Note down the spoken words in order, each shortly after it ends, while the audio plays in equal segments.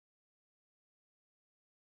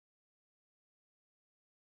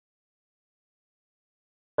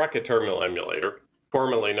Rocket Terminal Emulator,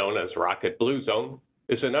 formerly known as Rocket Blue Zone,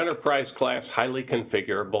 is an enterprise-class, highly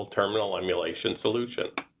configurable terminal emulation solution.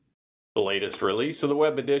 The latest release of the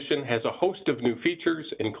web edition has a host of new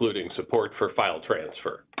features, including support for file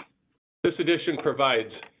transfer. This edition provides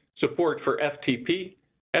support for FTP,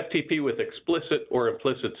 FTP with explicit or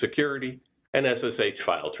implicit security, and SSH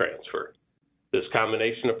file transfer. This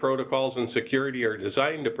combination of protocols and security are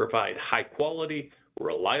designed to provide high-quality,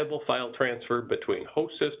 reliable file transfer between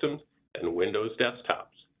host systems and Windows desktops.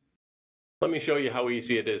 Let me show you how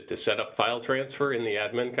easy it is to set up file transfer in the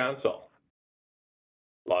admin console.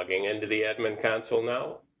 Logging into the admin console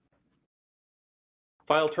now.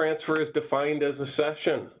 File transfer is defined as a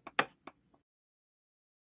session.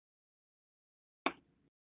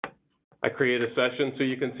 I create a session so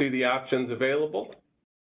you can see the options available.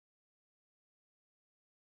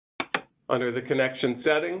 Under the connection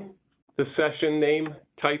setting, the session name,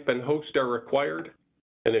 type, and host are required.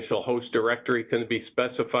 Initial host directory can be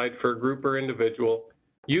specified for a group or individual.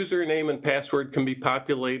 Username and password can be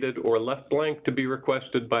populated or left blank to be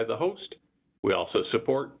requested by the host. We also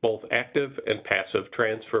support both active and passive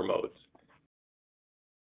transfer modes.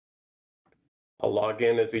 I'll log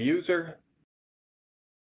in as a user.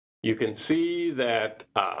 You can see that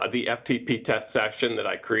the FTP test session that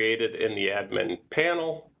I created in the admin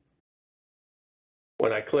panel.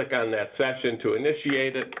 When I click on that session to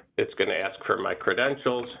initiate it, it's going to ask for my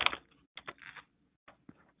credentials.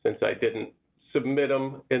 Since I didn't submit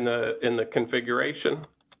them in the configuration.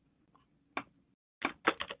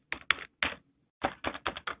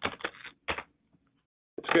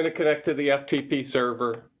 It's going to connect to the FTP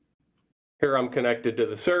server. Here I'm connected to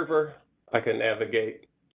the server. I can navigate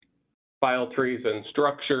file trees and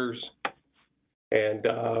structures and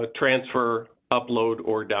transfer, upload,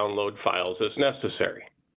 or download files as necessary.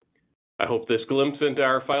 I hope this glimpse into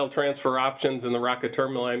our file transfer options in the Rocket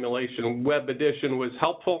Terminal Emulation Web Edition was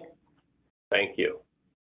helpful. Thank you.